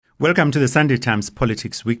Welcome to the Sunday Times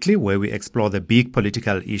Politics Weekly, where we explore the big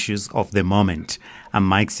political issues of the moment. I'm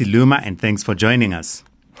Mike Siluma, and thanks for joining us.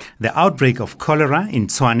 The outbreak of cholera in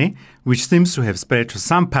Tshwane, which seems to have spread to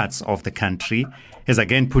some parts of the country, has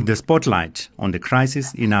again put the spotlight on the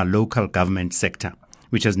crisis in our local government sector,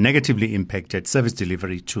 which has negatively impacted service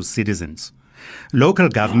delivery to citizens. Local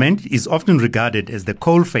government is often regarded as the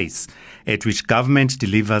coalface at which government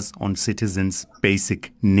delivers on citizens'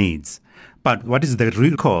 basic needs. But what is the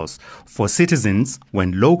recourse for citizens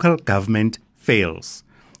when local government fails,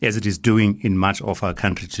 as it is doing in much of our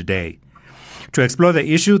country today? To explore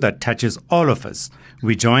the issue that touches all of us,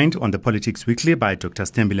 we joined on the Politics Weekly by Dr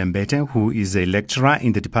Sithembile Mbete, who is a lecturer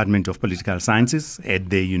in the Department of Political Sciences at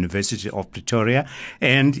the University of Pretoria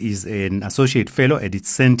and is an associate fellow at its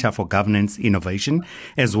Center for Governance Innovation,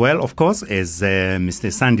 as well, of course, as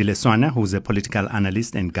Mr. Sandile Swana, who is a political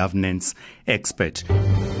analyst and governance expert.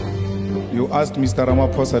 You asked Mr.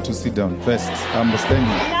 Ramaphosa to sit down first. I'm standing.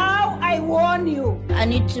 Now I warn you. I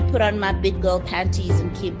need to put on my big girl panties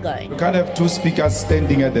and keep going. You can't have two speakers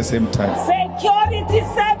standing at the same time. Security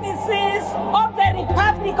services of the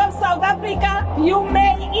Republic of South Africa, you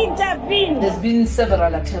may intervene. There's been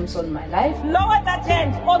several attempts on my life. Lower that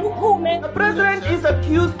hand on Ukume. The president is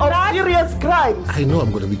accused of serious crimes. I know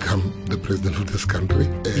I'm going to become the president of this country.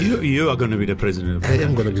 You are going to be the president. I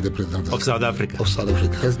am going to be the president of South Africa. Of South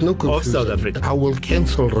Africa. There's no confusion. Of South Africa. I will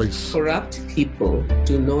cancel race. Corrupt people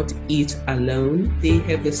do not eat alone. They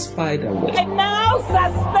have a spider web. I now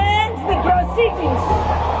suspend the proceedings.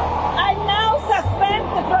 I now suspend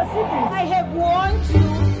the proceedings. I have warned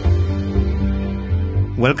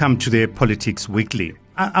you. Welcome to the Politics Weekly.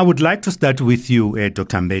 I would like to start with you,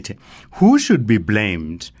 Dr. Mbete. Who should be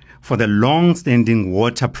blamed for the long-standing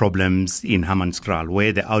water problems in Hammanskraal,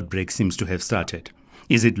 where the outbreak seems to have started?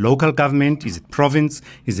 Is it local government? Is it province?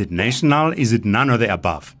 Is it national? Is it none of the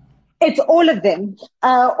above? It's all of them.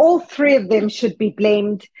 All three of them should be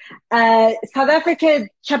blamed. South Africa,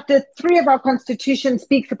 Chapter 3 of our Constitution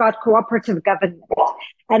speaks about cooperative government.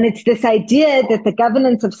 And it's this idea that the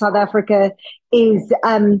governance of South Africa is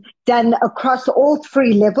done across all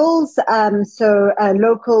three levels, so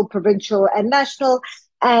local, provincial, and national,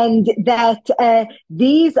 and that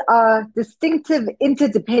these are distinctive,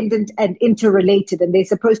 interdependent, and interrelated, and they're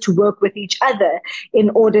supposed to work with each other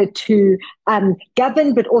in order to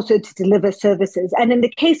govern, but also to deliver services. And in the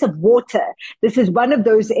case of water, this is one of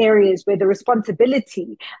those areas where the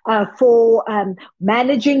responsibility for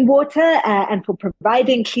managing water and for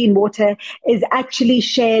providing clean water is actually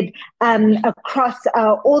shared across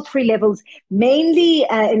all three levels, mainly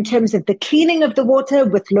in terms of the cleaning of the water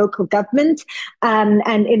with local government,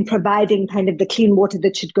 and in providing kind of the clean water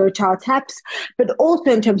that should go to our taps, but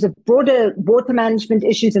also in terms of broader water management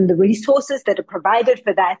issues and the resources that are provided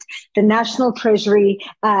for that, the National Treasury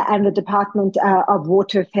and the Department of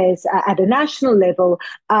Water Affairs at a national level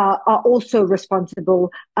are also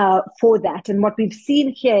responsible for that. And what we've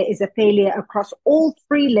seen here is a failure across all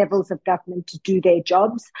three levels of government to do their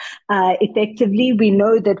jobs effectively. We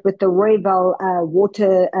know that with the Rooiwal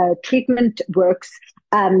water treatment works,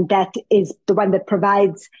 that is the one that provides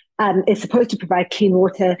is supposed to provide clean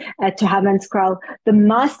water to Hammanskraal. The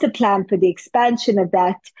master plan for the expansion of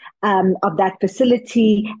that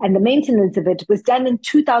facility and the maintenance of it was done in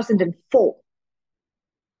 2004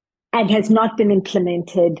 and has not been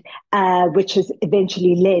implemented, which has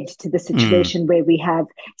eventually led to the situation where we have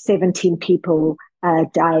 17 people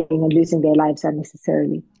dying and losing their lives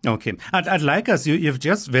unnecessarily. Okay. I'd like us, you've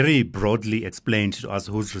just very broadly explained to us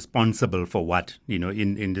who's responsible for what,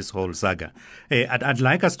 in this whole saga. I'd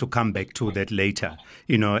like us to come back to that later,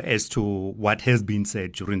 as to what has been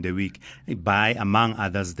said during the week by, among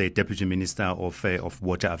others, the Deputy Minister of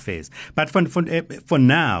Water Affairs. But for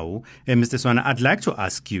now, Mr. Swana, I'd like to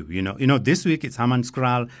ask you, this week it's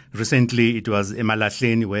Hammanskraal. Recently it was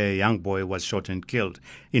eMalahleni, where a young boy was shot and killed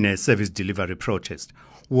in a service delivery protest.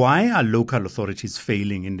 Why are local authorities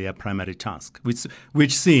failing in their primary task,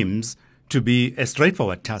 which seems to be a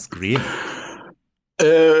straightforward task, really?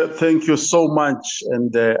 Thank you so much.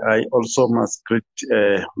 And I also must greet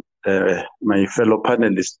my fellow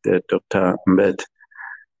panelist, Dr. Mbete.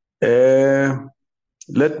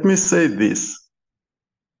 Let me say this.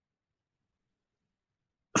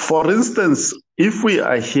 For instance, if we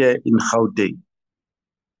are here in Gauteng,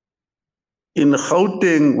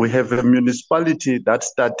 we have a municipality that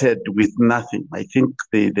started with nothing. I think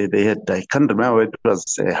they had, I can't remember, it was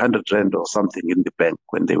 100 rand or something in the bank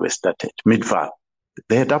when they were started, mid-val.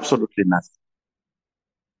 They had absolutely nothing.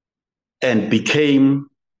 And became,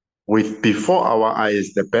 with before our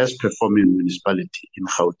eyes, the best performing municipality in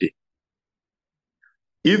Gauteng.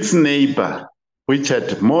 Its neighbor, which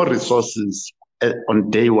had more resources on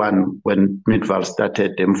day one when Midvaal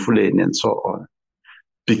started, Mfuleni and so on,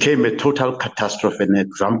 became a total catastrophe, an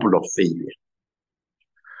example of failure.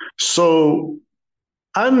 So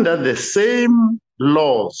under the same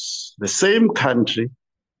laws, the same country,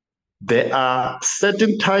 there are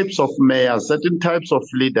certain types of mayors, certain types of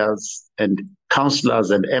leaders and councillors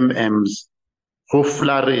and MMs who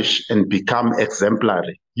flourish and become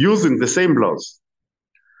exemplary using the same laws.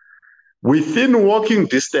 Within walking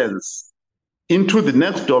distance into the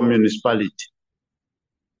next door municipality,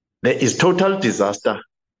 there is total disaster.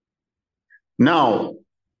 Now,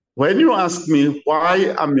 when you ask me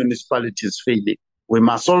why are municipalities failing, we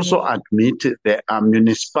must also admit there are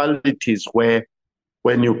municipalities where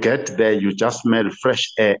when you get there, you just smell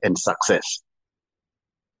fresh air and success.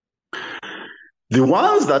 The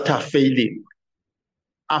ones that are failing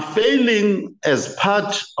as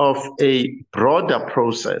part of a broader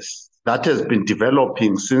process that has been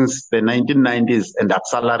developing since the 1990s and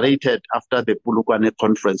accelerated after the Polokwane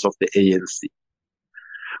conference of the ANC,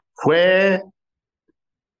 where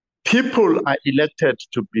people are elected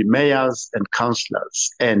to be mayors and councillors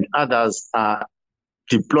and others are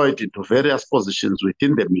deployed into various positions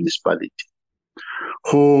within the municipality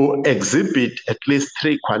who exhibit at least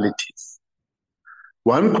three qualities.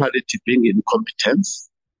 One quality being incompetence,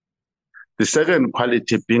 the second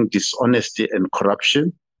quality being dishonesty and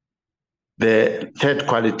corruption, the third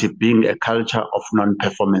quality being a culture of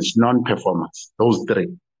non-performance, those three.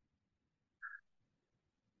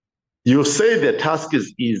 You say the task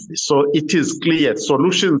is easy, so it is clear,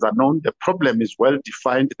 solutions are known, the problem is well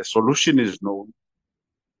defined, the solution is known,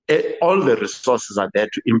 all the resources are there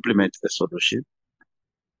to implement the solution,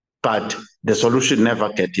 but the solution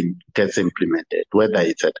never gets implemented, whether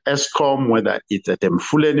it's at Eskom, whether it's at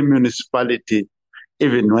Mfuleni municipality,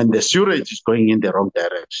 even when the sewage is going in the wrong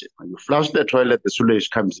direction. When you flush the toilet, the sewage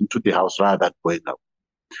comes into the house rather than going out.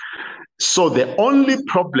 So the only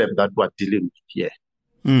problem that we're dealing with here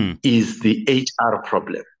is the HR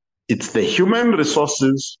problem. It's the human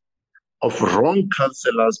resources of wrong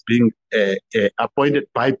councillors being appointed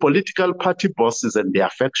by political party bosses and their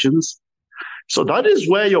factions. So that is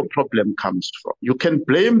where your problem comes from. You can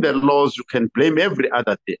blame the laws, you can blame every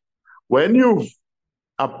other thing. When you've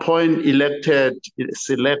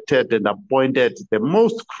selected and appointed the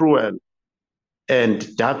most cruel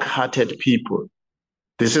and dark-hearted people,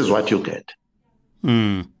 this is what you get.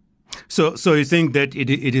 So you think that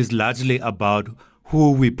it is largely about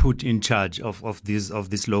who we put in charge of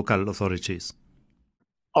these local authorities?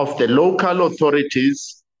 Of the local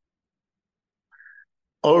authorities,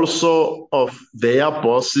 also of their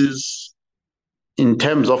bosses in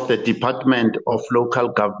terms of the Department of Local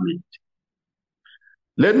Government.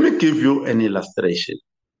 Let me give you an illustration.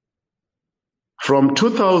 From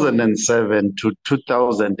 2007 to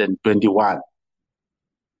 2021,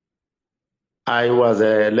 I was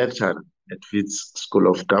a lecturer at Wits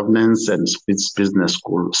School of Governance and Wits Business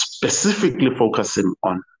School, specifically focusing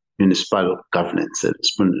on municipal governance and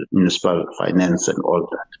municipal finance and all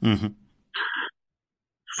that,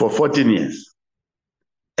 for 14 years.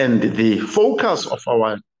 And the focus of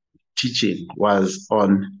our teaching was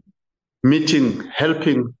on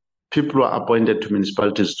helping people who are appointed to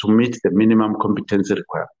municipalities to meet the minimum competency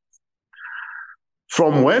requirements.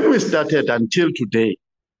 From when we started until today,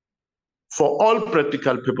 for all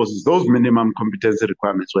practical purposes, those minimum competency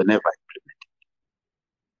requirements were never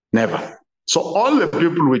implemented. Never. So all the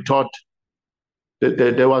people we taught,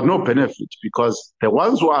 there was no benefit because the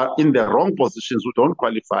ones who are in the wrong positions who don't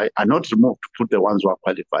qualify are not removed to put the ones who are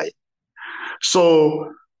qualified.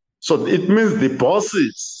 So it means the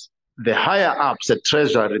bosses, the higher ups at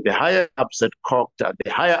Treasury, the higher ups at COGTA,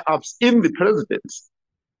 the higher ups in the presidency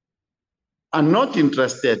are not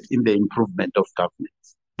interested in the improvement of government.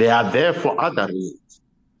 They are there for other reasons.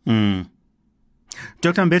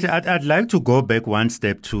 Dr. Mbete, I'd like to go back one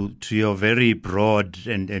step to your very broad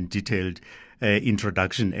and detailed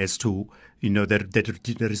introduction as to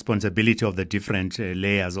the responsibility of the different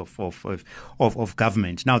layers of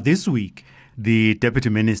government. Now, this week, the Deputy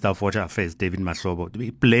Minister of Water Affairs, David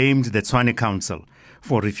Mahlobo, blamed the Tshwane Council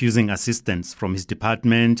for refusing assistance from his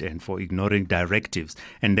department and for ignoring directives.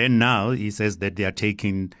 And then now he says that they are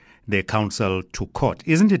taking the council to court.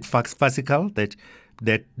 Isn't it farcical that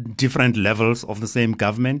different levels of the same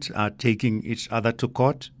government are taking each other to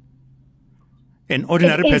court? An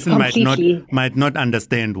ordinary person might not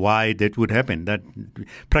understand why that would happen. That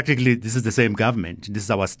practically this is the same government. This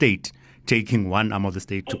is our state taking one arm of the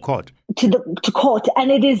state to court. To court.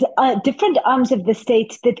 And it is different arms of the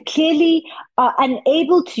state that clearly are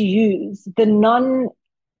unable to use the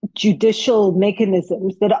judicial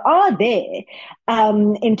mechanisms that are there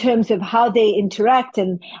in terms of how they interact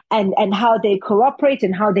and how they cooperate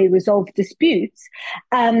and how they resolve disputes,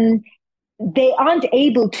 they aren't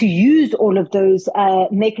able to use all of those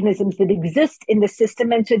mechanisms that exist in the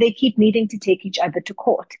system, and so they keep needing to take each other to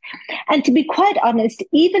court. And to be quite honest,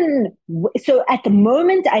 so at the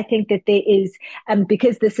moment, I think that there is,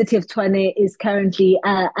 because the city of Tshwane is currently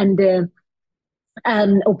under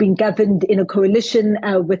or being governed in a coalition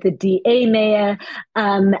with the DA mayor,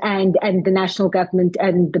 and the national government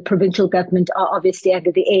and the provincial government are obviously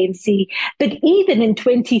under the ANC. But even in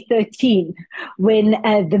 2013, when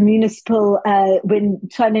when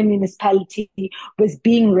Tshwane municipality was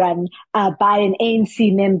being run by an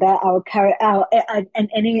ANC member,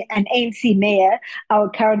 an ANC mayor, our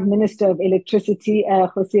current Minister of Electricity,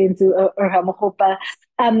 Josenzu Oramohopa,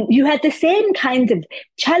 you had the same kinds of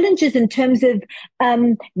challenges in terms of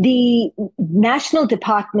the National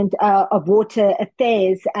Department of Water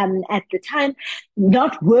Affairs at the time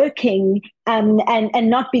not working and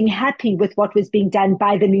not being happy with what was being done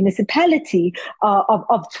by the municipality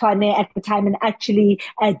of Tshwane at the time, and actually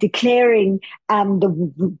declaring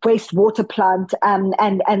the wastewater plant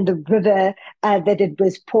and the river that it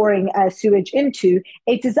was pouring sewage into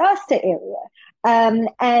a disaster area.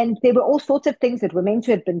 And there were all sorts of things that were meant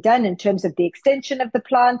to have been done in terms of the extension of the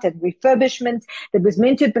plant and refurbishment that was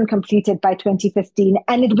meant to have been completed by 2015,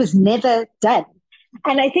 and it was never done.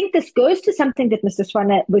 And I think this goes to something that Mr.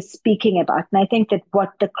 Swana was speaking about. And I think that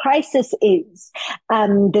what the crisis is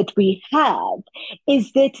that we have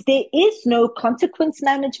is that there is no consequence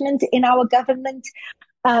management in our government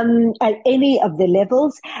at any of the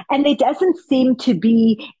levels. And there doesn't seem to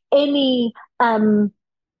be any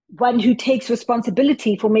one who takes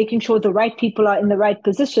responsibility for making sure the right people are in the right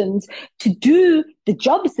positions to do the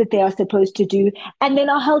jobs that they are supposed to do, and then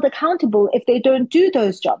are held accountable if they don't do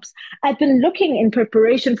those jobs. I've been looking in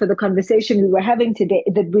preparation for the conversation we were having today,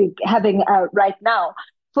 that we're having right now,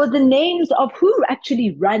 for the names of who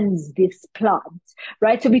actually runs this plant,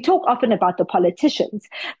 right? So we talk often about the politicians,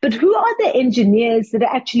 but who are the engineers that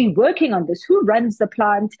are actually working on this? Who runs the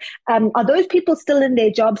plant? Are those people still in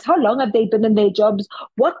their jobs? How long have they been in their jobs?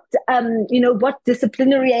 What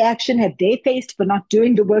disciplinary action have they faced for not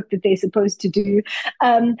doing the work that they're supposed to do?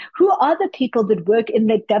 Who are the people that work in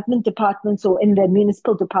the government departments or in the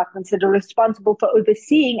municipal departments that are responsible for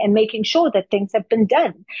overseeing and making sure that things have been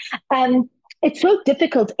done? It's so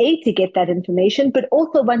difficult, to get that information, but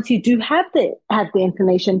also once you do have the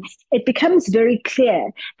information, it becomes very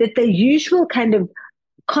clear that the usual kind of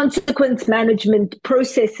consequence management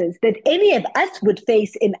processes that any of us would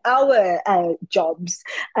face in our jobs,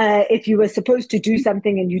 if you were supposed to do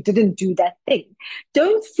something and you didn't do that thing,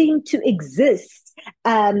 don't seem to exist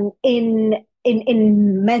in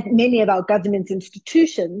many of our governance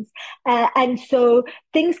institutions. And so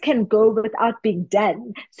things can go without being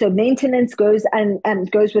done. So maintenance goes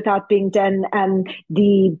goes without being done.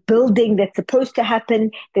 The building that's supposed to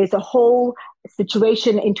happen, there's a whole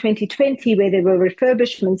situation in 2020 where there were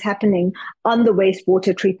refurbishments happening on the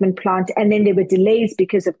wastewater treatment plant, and then there were delays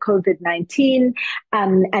because of COVID-19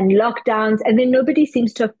 and lockdowns, and then nobody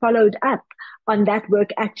seems to have followed up on that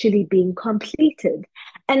work actually being completed.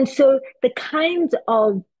 And so the kinds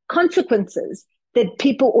of consequences that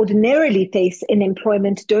people ordinarily face in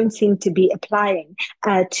employment don't seem to be applying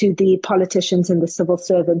to the politicians and the civil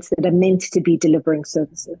servants that are meant to be delivering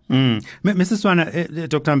services. Mrs. Swana,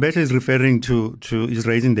 Dr. Mbete is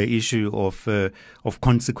raising the issue of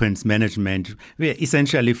consequence management,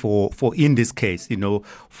 essentially for in this case,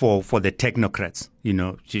 for the technocrats,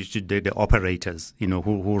 the operators,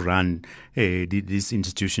 who run these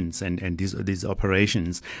institutions and these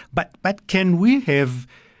operations. But can we have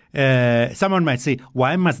someone might say,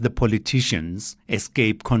 why must the politicians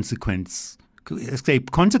escape consequences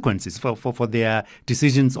for their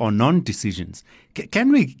decisions or non-decisions?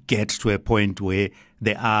 Can we get to a point where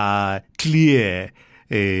there are clear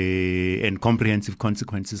and comprehensive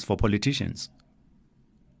consequences for politicians?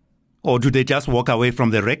 Or do they just walk away from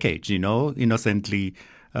the wreckage, innocently,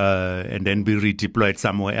 and then be redeployed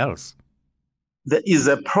somewhere else? There is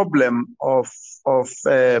a problem of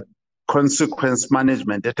consequence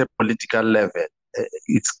management at a political level.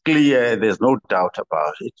 It's clear, there's no doubt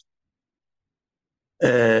about it.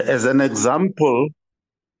 As an example,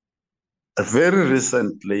 very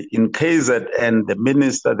recently in KZN, the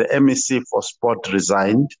MEC for Sport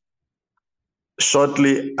resigned.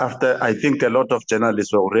 Shortly after, I think a lot of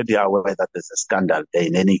journalists were already aware that there's a scandal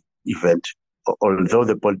in any event, although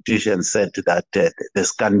the politicians said that the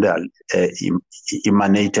scandal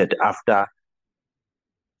emanated after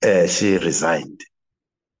she resigned.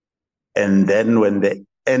 And then when the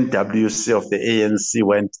NWC of the ANC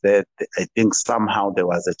went there, I think somehow there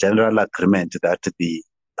was a general agreement that the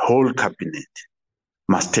whole cabinet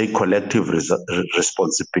must take collective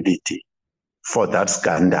responsibility for that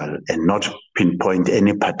scandal and not pinpoint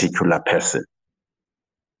any particular person.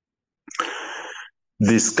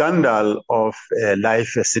 The scandal of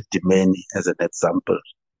Life Esidimeni, as an example,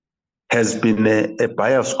 has been a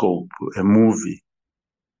bioscope, a movie,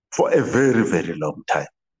 for a very, very long time.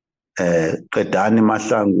 Qedani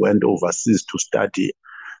Mahlangu went overseas to study.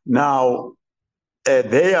 Now,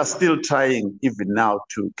 they are still trying even now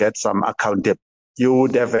to get some accountability. You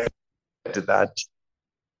would have heard that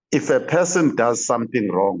if a person does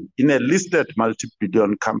something wrong in a listed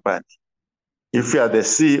multi-billion company, if you are the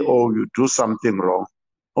CEO, you do something wrong,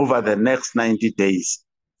 over the next 90 days,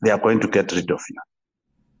 they are going to get rid of you.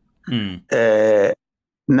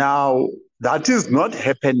 Now, that is not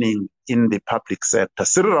happening in the public sector.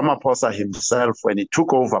 Cyril Ramaphosa himself, when he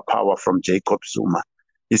took over power from Jacob Zuma,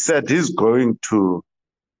 he said he's going to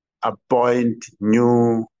appoint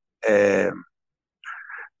to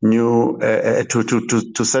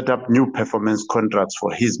set up new performance contracts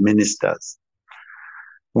for his ministers.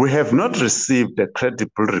 We have not received a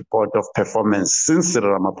credible report of performance since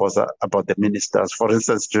Cyril Ramaphosa about the ministers. For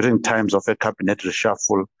instance, during times of a cabinet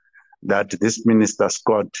reshuffle, that this minister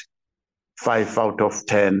scored 5 out of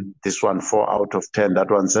 10, this one 4 out of 10, that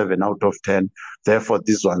one 7 out of 10. Therefore,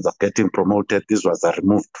 these ones are getting promoted, these ones are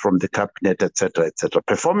removed from the cabinet, etc., etc.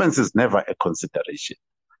 Performance is never a consideration.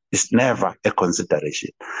 It's never a consideration.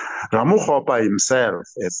 Ramukhopa himself,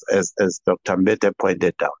 as Dr. Mbete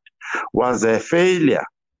pointed out, was a failure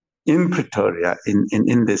in Pretoria,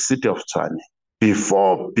 in the city of Tshwane,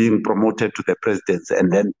 before being promoted to the presidency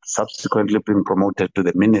and then subsequently being promoted to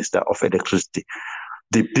the Minister of Electricity.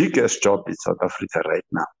 The biggest job in South Africa right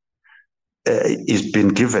now is being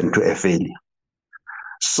given to a failure.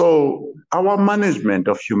 So our management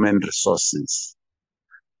of human resources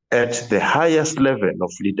at the highest level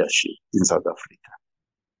of leadership in South Africa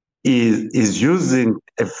is using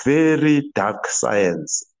a very dark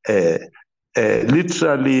science.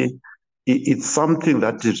 Literally, it's something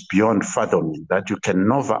that is beyond fathoming, that you can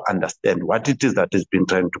never understand what it is that is being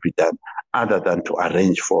trying to be done other than to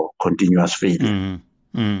arrange for continuous failure.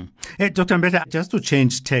 Hey, Dr. Mbete, just to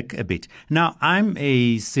change tack a bit. Now, I'm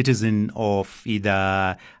a citizen of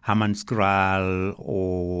either Hammanskraal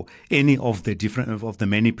or any of the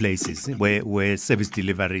many places where service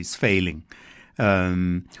delivery is failing.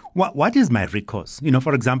 What is my recourse?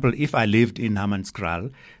 For example, if I lived in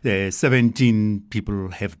Hammanskraal, 17 people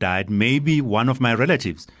have died. Maybe one of my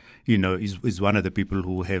relatives, is one of the people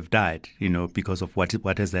who have died, because of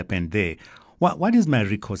what has happened there. What is my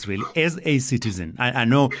recourse really as a citizen? I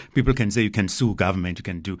know people can say you can sue government, you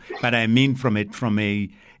can do, but I mean from a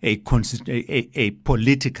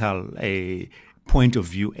political point of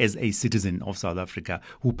view as a citizen of South Africa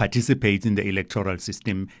who participates in the electoral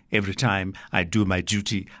system every time I do my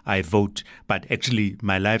duty, I vote, but actually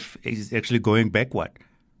my life is actually going backward.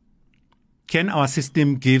 Can our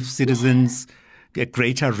system give citizens a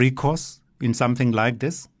greater recourse in something like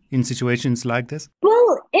this, in situations like this?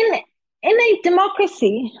 Well, in a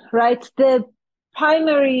democracy, right, the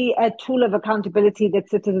primary tool of accountability that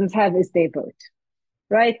citizens have is their vote,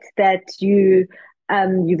 right? That you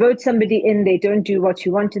vote somebody in, they don't do what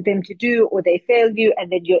you wanted them to do, or they fail you,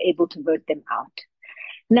 and then you're able to vote them out.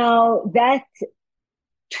 Now, that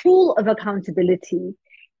tool of accountability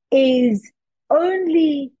is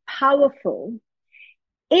only powerful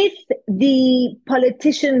if the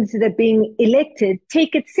politicians that are being elected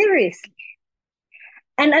take it seriously.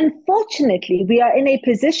 And unfortunately, we are in a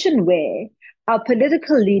position where our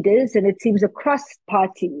political leaders, and it seems across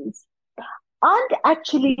parties, aren't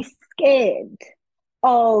actually scared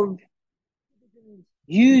of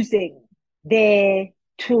using their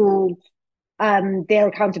tools, their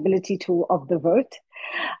accountability tool of the vote,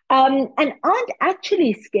 and aren't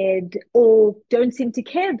actually scared or don't seem to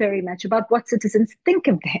care very much about what citizens think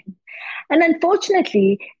of them. And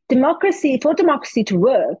unfortunately, for democracy to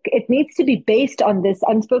work, it needs to be based on this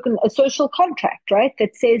unspoken social contract, right?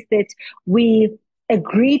 That says that we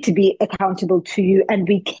agree to be accountable to you and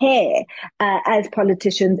we care as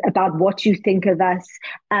politicians about what you think of us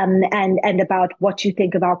and about what you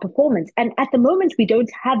think of our performance. And at the moment, we don't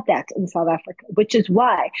have that in South Africa, which is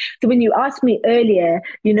why. So when you asked me earlier,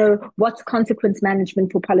 what's consequence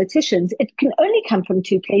management for politicians, it can only come from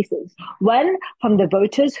two places. One, from the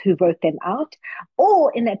voters who vote them out,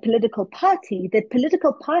 or in a political party, that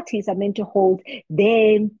political parties are meant to hold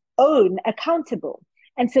their own accountable.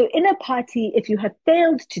 And so in a party, if you have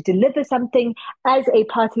failed to deliver something as a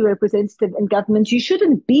party representative in government, you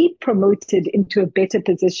shouldn't be promoted into a better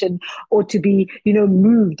position or to be,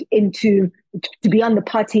 moved to be on the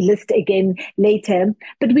party list again later.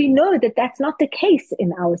 But we know that that's not the case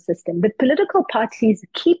in our system. But political parties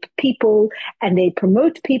keep people and they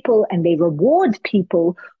promote people and they reward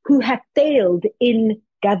people who have failed in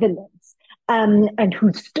governance. And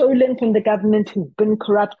who've stolen from the government, who've been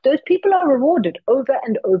corrupt, those people are rewarded over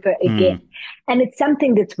and over again. And it's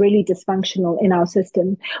something that's really dysfunctional in our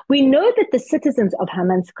system. We know that the citizens of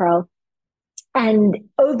Hammanskraal, and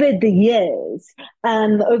over the years,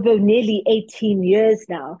 over nearly 18 years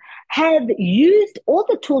now, have used all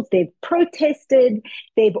the tools. They've protested,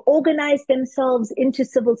 they've organized themselves into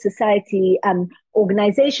civil society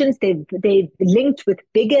organizations. They've linked with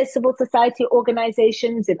bigger civil society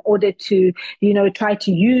organizations in order to, try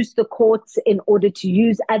to use the courts, in order to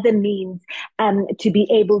use other means to be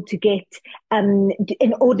able to get,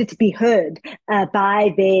 in order to be heard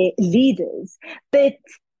by their leaders. But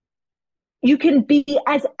you can be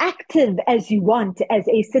as active as you want as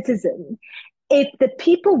a citizen. If the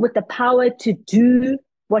people with the power to do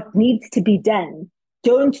what needs to be done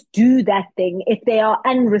don't do that thing, if they are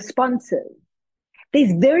unresponsive,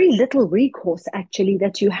 there's very little recourse actually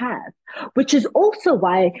that you have, which is also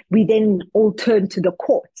why we then all turn to the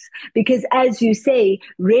courts. Because as you say,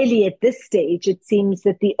 really at this stage, it seems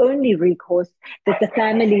that the only recourse that the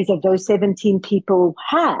families of those 17 people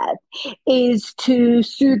have is to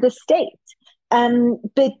sue the state.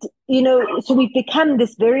 But, so we've become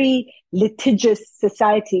this very litigious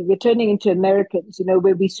society. We're turning into Americans,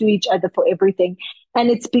 where we sue each other for everything. And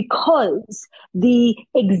it's because the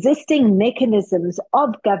existing mechanisms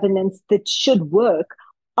of governance that should work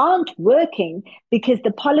aren't working because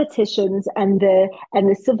the politicians and the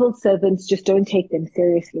civil servants just don't take them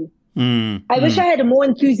seriously. I wish I had a more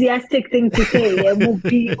enthusiastic thing to say and would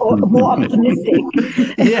be more optimistic.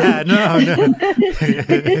 Yeah, no. But this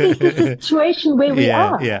is the situation where we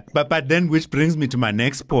are. Yeah, but then which brings me to my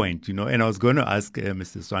next point, and I was going to ask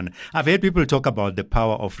Mr. Swana. I've heard people talk about the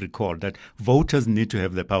power of recall, that voters need to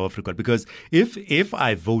have the power of recall. Because if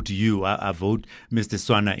I vote you, I vote Mr.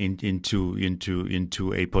 Swana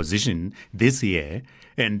into a position this year,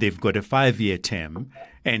 and they've got a 5-year term.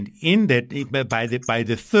 And in that, by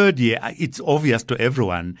the third year, it's obvious to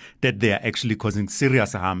everyone that they are actually causing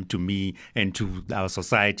serious harm to me and to our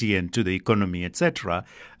society and to the economy, etc.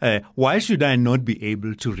 Why should I not be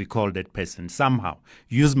able to recall that person somehow?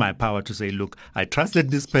 Use my power to say, look, I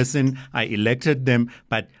trusted this person, I elected them,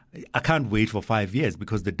 but I can't wait for 5 years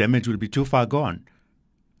because the damage will be too far gone.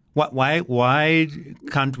 Why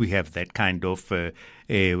can't we have that kind of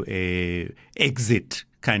exit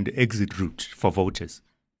route for voters?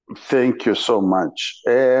 Thank you so much.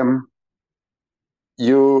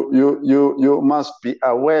 You must be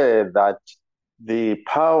aware that the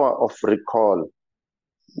power of recall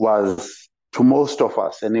was, to most of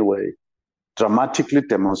us anyway, dramatically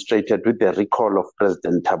demonstrated with the recall of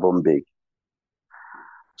President Thabo Mbeki.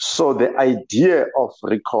 So the idea of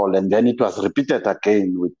recall, and then it was repeated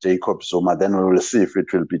again with Jacob Zuma, then we will see if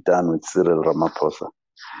it will be done with Cyril Ramaphosa.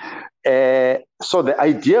 So the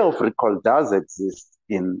idea of recall does exist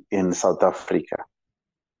in South Africa.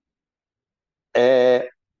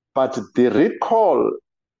 But the recall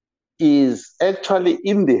is actually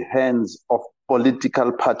in the hands of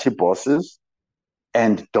political party bosses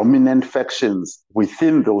and dominant factions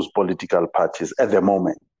within those political parties at the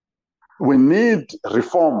moment. We need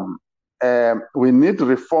reform. We need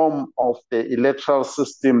reform of the electoral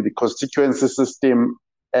system, the constituency system,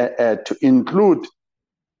 to include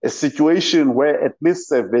a situation where at least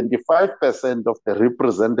 75% of the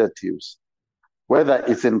representatives, whether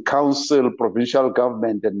it's in council, provincial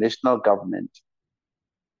government, and national government,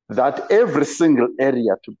 that every single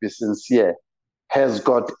area, to be sincere, has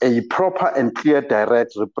got a proper and clear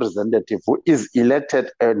direct representative who is elected,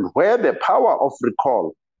 and where the power of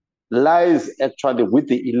recall lies actually with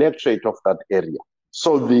the electorate of that area.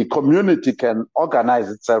 So the community can organize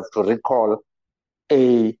itself to recall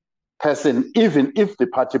a person, even if the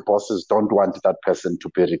party bosses don't want that person to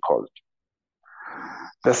be recalled.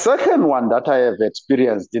 The second one that I have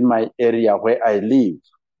experienced in my area where I live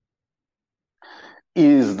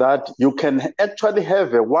is that you can actually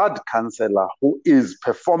have a ward councillor who is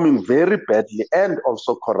performing very badly and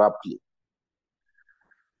also corruptly,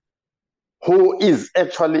 who is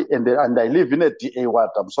actually, and I live in a DA ward,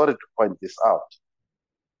 I'm sorry to point this out,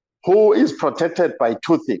 who is protected by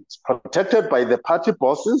two things: protected by the party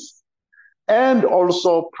bosses and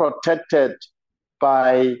also protected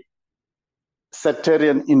by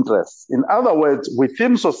sectarian interests. In other words,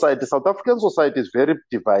 within society, South African society is very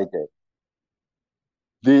divided.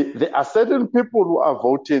 There are certain people who are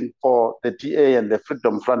voting for the DA and the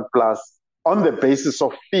Freedom Front Plus on the basis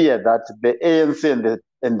of fear that the ANC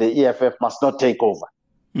and the EFF must not take over.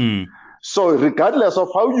 So regardless of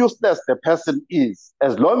how useless the person is,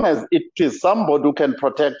 as long as it is somebody who can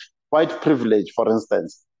protect white privilege, for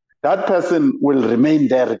instance, that person will remain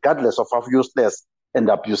there regardless of how useless and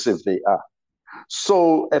abusive they are.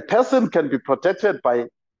 So a person can be protected by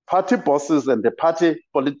party bosses and the party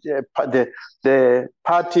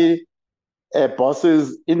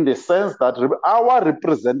bosses in the sense that our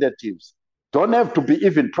representatives don't have to be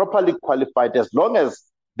even properly qualified as long as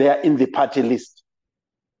they are in the party list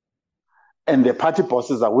and the party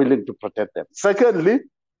bosses are willing to protect them. Secondly,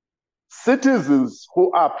 citizens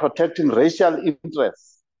who are protecting racial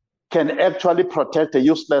interests can actually protect a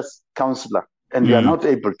useless councillor, and we are not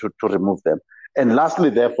able to remove them. And lastly,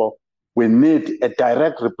 therefore, we need a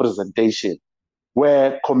direct representation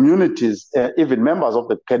where communities, even members of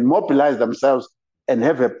them, can mobilize themselves and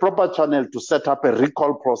have a proper channel to set up a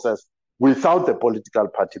recall process without the political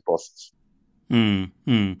party bosses.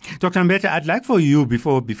 Dr. Mbete, I'd like for you,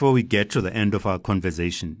 before we get to the end of our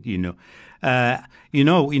conversation, in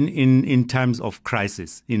times of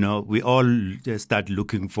crisis, we all start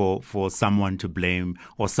looking for someone to blame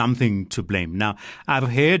or something to blame. Now, I've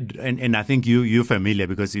heard, and I think you're familiar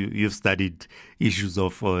because you've studied issues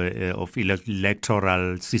of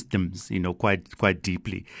electoral systems, quite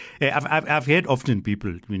deeply. I've heard often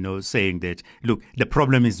people, saying that, look, the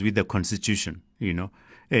problem is with the Constitution,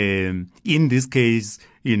 in this case,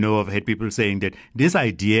 I've heard people saying that this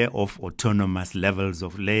idea of autonomous layers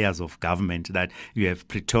of government, that you have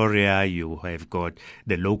Pretoria, you have got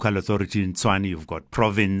the local authority in Tshwane, you've got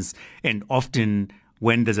province, and often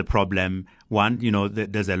when there's a problem,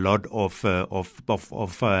 there's a lot of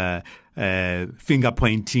finger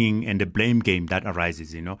pointing and the blame game that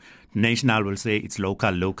arises. National will say it's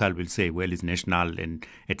local will say, well, it's national, and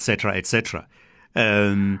etc. etc.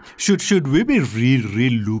 Should we be really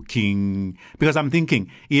looking? Because I'm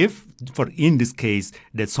thinking, if, in this case,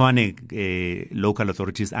 the Tshwane local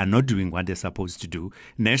authorities are not doing what they're supposed to do,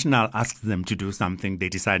 national asks them to do something, they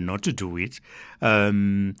decide not to do it.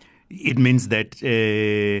 It means that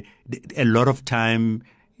a lot of time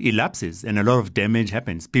elapses and a lot of damage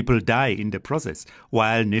happens. People die in the process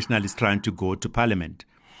while national is trying to go to parliament.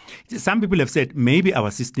 Some people have said maybe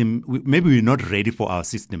we're not ready for our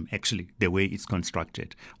system, actually, the way it's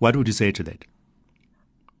constructed. What would you say to that?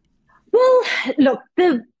 Well, look,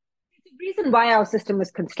 the reason why our system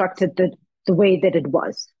was constructed the way that it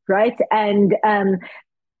was, right? And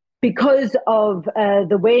because of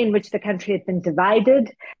the way in which the country had been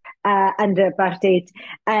divided under apartheid,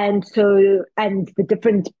 and the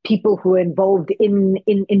different people who were involved in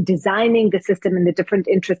designing the system and the different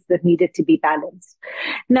interests that needed to be balanced.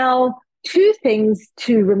 Now, two things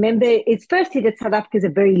to remember is firstly that South Africa is a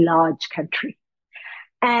very large country.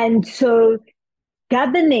 And so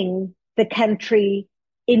governing the country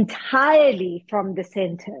entirely from the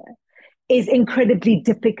center is incredibly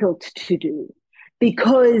difficult to do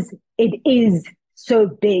because it is so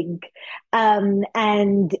big. And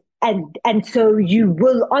so you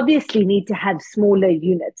will obviously need to have smaller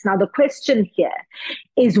units. Now, the question here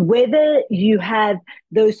is whether you have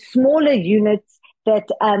those smaller units that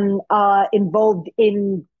are involved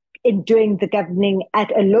in doing the governing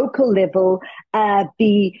at a local level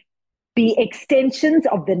be extensions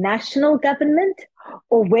of the national government,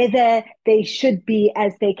 or whether they should be,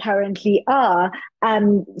 as they currently are,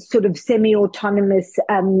 sort of semi-autonomous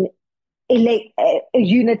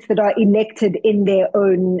units that are elected in their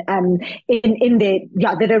own,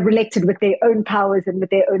 that are elected with their own powers and with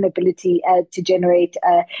their own ability to generate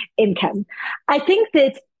income. I think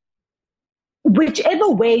that whichever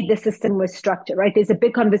way the system was structured, right, there's a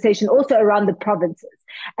big conversation also around the provinces.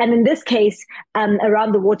 And in this case,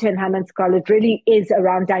 around the water and Hammanskraal, it really is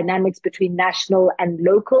around dynamics between national and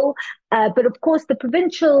local. But of course, the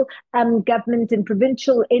provincial government and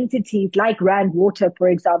provincial entities like Rand Water, for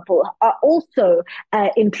example, are also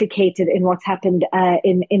implicated in what's happened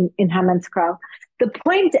in Hammanskraal. The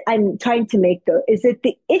point I'm trying to make, though, is that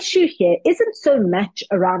the issue here isn't so much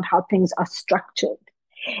around how things are structured.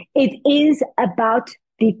 It is about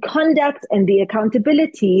the conduct and the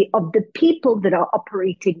accountability of the people that are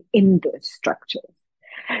operating in those structures.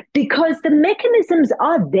 Because the mechanisms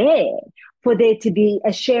are there for there to be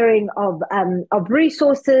a sharing of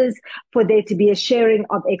resources, for there to be a sharing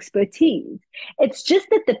of expertise. It's just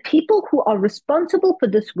that the people who are responsible for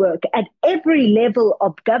this work at every level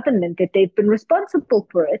of government that they've been responsible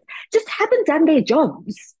for it just haven't done their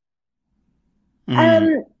jobs.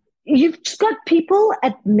 You've just got people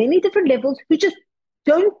at many different levels who just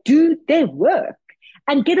don't do their work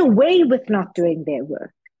and get away with not doing their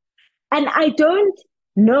work. And I don't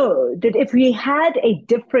know that if we had a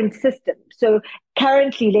different system, so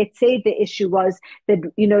currently, let's say the issue was that,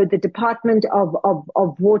 the Department of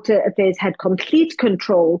Water Affairs had complete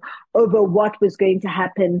control over what was going to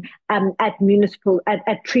happen at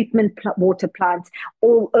treatment water plants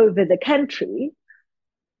all over the country.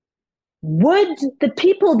 Would the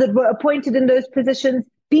people that were appointed in those positions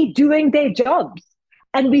be doing their jobs?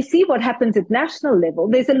 And we see what happens at national level.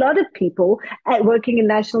 There's a lot of people working in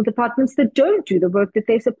national departments that don't do the work that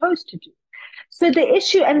they're supposed to do. So the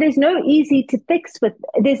issue, and there's no easy fix with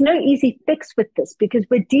this, because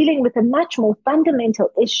we're dealing with a much more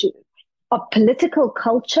fundamental issue of political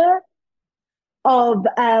culture, of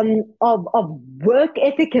work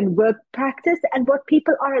ethic and work practice, and what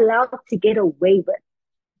people are allowed to get away with.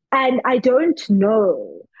 And I don't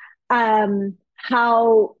know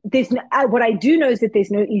how what I do know is that there's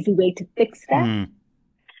no easy way to fix that.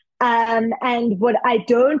 And what I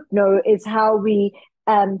don't know is how we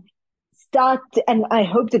start, and I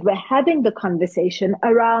hope that we're having the conversation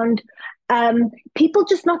around people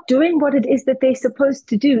just not doing what it is that they're supposed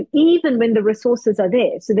to do, even when the resources are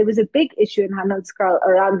there. So there was a big issue in Hammanskraal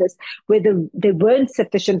around this, where there weren't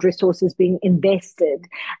sufficient resources being invested,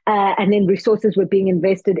 and then resources were being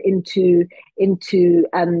invested into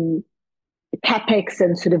capex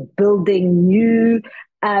and sort of building new,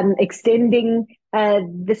 extending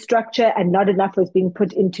the structure, and not enough was being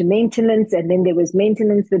put into maintenance. And then there was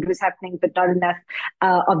maintenance that was happening, but not enough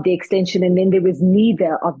of the extension. And then there was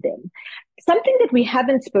neither of them. Something that we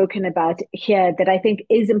haven't spoken about here that I think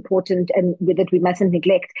is important and that we mustn't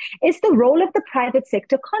neglect is the role of the private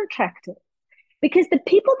sector contractors. Because the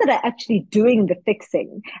people that are actually doing the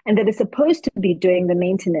fixing and that are supposed to be doing the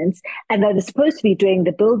maintenance and that are supposed to be doing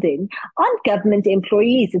the building aren't government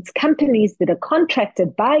employees. It's companies that are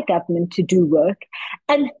contracted by government to do work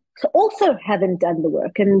and also haven't done the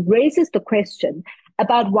work, and raises the question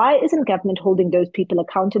about why isn't government holding those people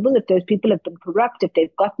accountable? If those people have been corrupt, if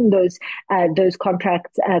they've gotten those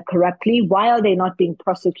contracts corruptly, why are they not being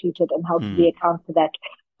prosecuted and held to the account for that?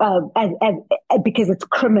 Because it's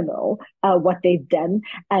criminal what they've done,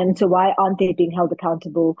 and so why aren't they being held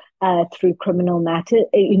accountable through criminal matter?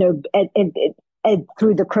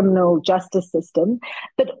 Through the criminal justice system,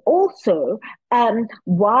 but also how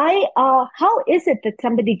is it that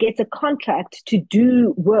somebody gets a contract to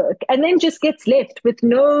do work and then just gets left with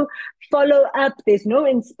no follow-up? There's no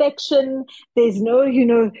inspection, there's no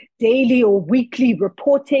daily or weekly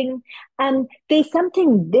reporting, and there's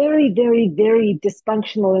something very, very, very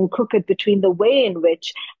dysfunctional and crooked between the way in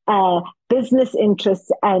which business interests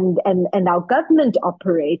and our government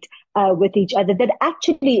operate with each other, that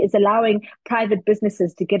actually is allowing private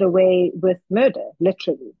businesses to get away with murder,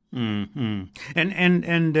 literally. Mm-hmm.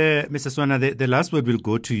 And Mr. Swana, the last word will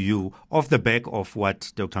go to you off the back of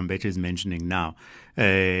what Dr. Mbete is mentioning now,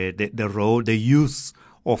 the use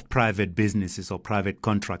of private businesses or private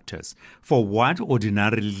contractors for what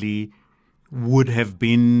ordinarily would have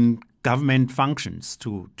been government functions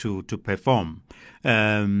to perform.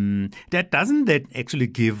 Doesn't that actually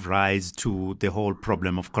give rise to the whole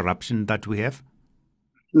problem of corruption that we have?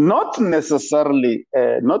 Not necessarily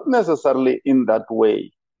in that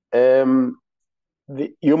way.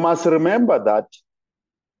 You must remember that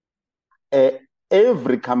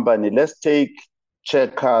every company, let's take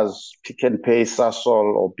Checkers, Pick n Pay,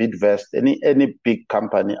 Sasol, or Bidvest, any big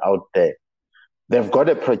company out there, they've got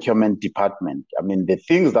a procurement department. I mean, the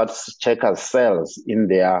things that Checkers sells in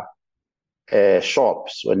their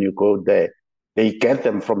shops, when you go there, they get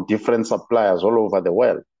them from different suppliers all over the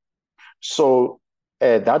world. So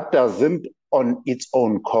that doesn't on its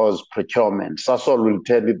own cause procurement. Sasol will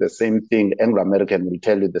tell you the same thing. Anglo American will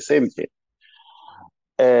tell you the same thing.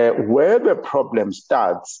 Where the problem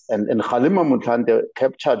starts, and Kgalema Motlanthe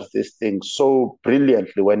captured this thing so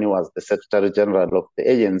brilliantly when he was the Secretary General of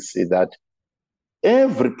the agency, that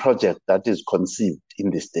every project that is conceived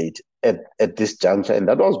in the state at this juncture, and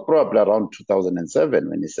that was probably around 2007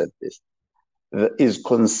 when he said this, is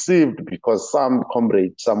conceived because some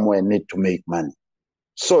comrade somewhere need to make money.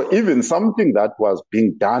 So even something that was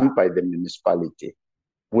being done by the municipality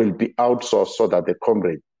will be outsourced so that the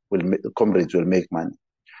comrades will make money.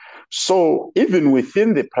 So even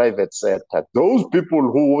within the private sector, those people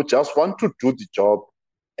who just want to do the job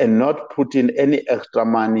and not put in any extra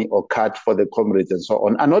money or cut for the comrades and so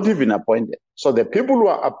on are not even appointed. So the people who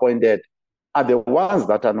are appointed are the ones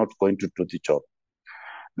that are not going to do the job.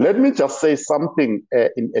 Let me just say something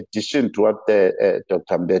in addition to what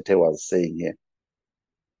Dr. Mbete was saying here.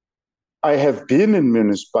 I have been in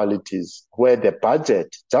municipalities where the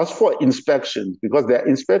budget, just for inspections, because there are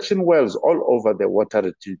inspection wells all over the water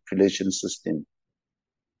reticulation system,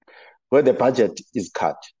 where the budget is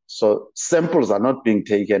cut. So samples are not being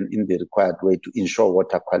taken in the required way to ensure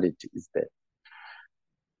water quality is there.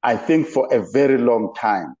 I think for a very long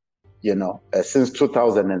time, since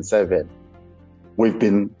 2007, we've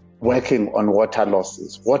been working on water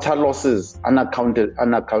losses. Water losses, unaccountable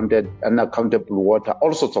water,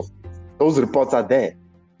 all sorts of. Those reports are there.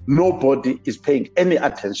 Nobody is paying any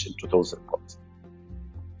attention to those reports.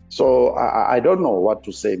 So I don't know what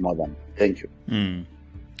to say more than thank you.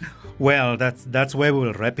 Well, that's where we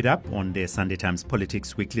will wrap it up on the Sunday Times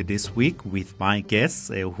Politics Weekly this week with my guests,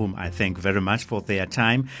 whom I thank very much for their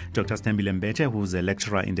time. Dr Sithembile Mbete, who's a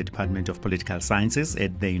lecturer in the Department of Political Sciences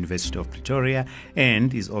at the University of Pretoria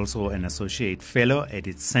and is also an associate fellow at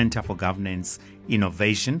its Center for Governance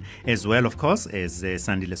Innovation, as well, of course, as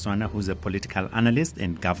Sandile Swana, who's a political analyst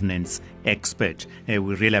and governance expert. We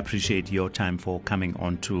really appreciate your time for coming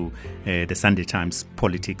on to the Sunday Times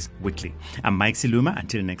Politics Weekly. I'm Mike Siluma.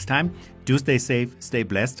 Until next time, do stay safe, stay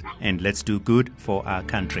blessed, and let's do good for our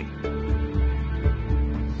country.